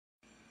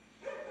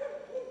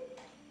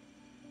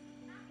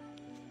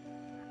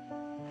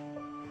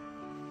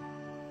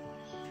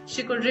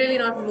She could really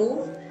not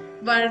move,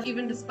 but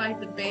even despite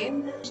the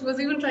pain, she was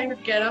even trying to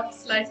get up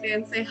slightly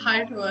and say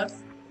hi to us.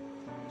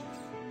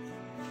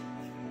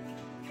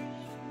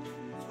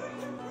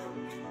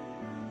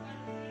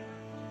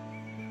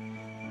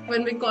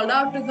 When we called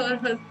out to her,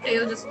 her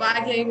tail just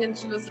wagging and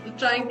she was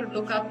trying to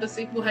look up to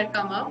see who had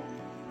come up.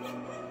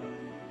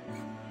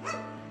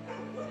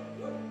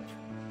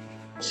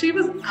 She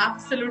was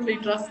absolutely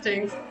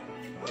trusting.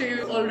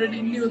 She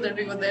already knew that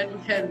we were there to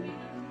help.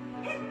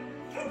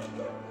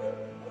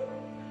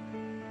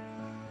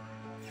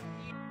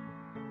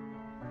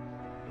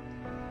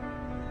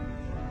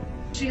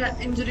 She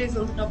had injuries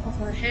on the top of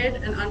her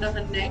head and under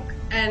her neck,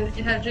 and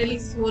it had really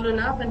swollen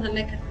up and her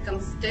neck had become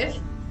stiff.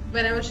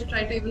 Whenever she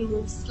tried to even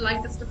move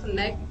slightest of her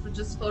neck, it would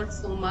just hurt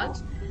so much.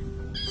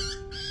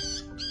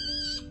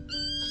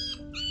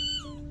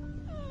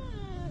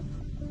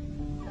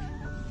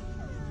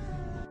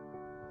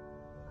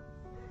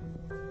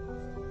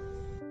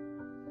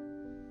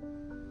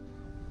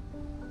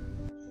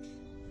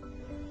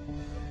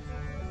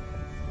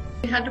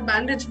 We had to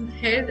bandage her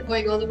head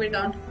going all the way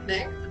down to the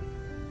neck.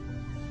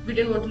 We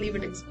didn't want to leave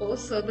it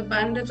exposed, so the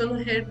bandage on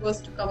her head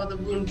was to cover the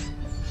wounds.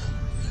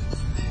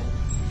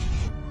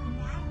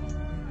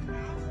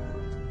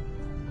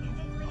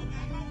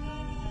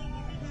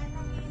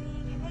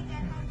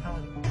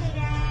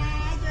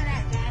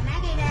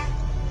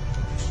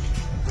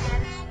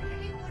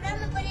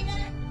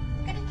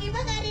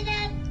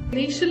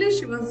 Initially,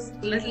 she was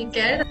a little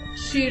scared.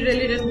 She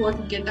really didn't want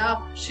to get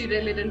up. She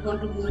really didn't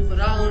want to move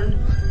around.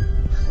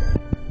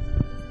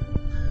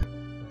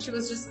 She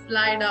was just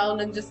lie down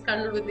and just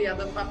cuddle with the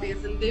other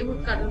puppies, and they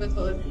would cuddle with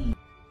her.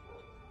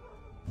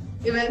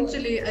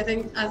 Eventually, I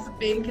think as the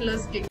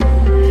painkillers kicked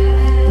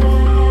in,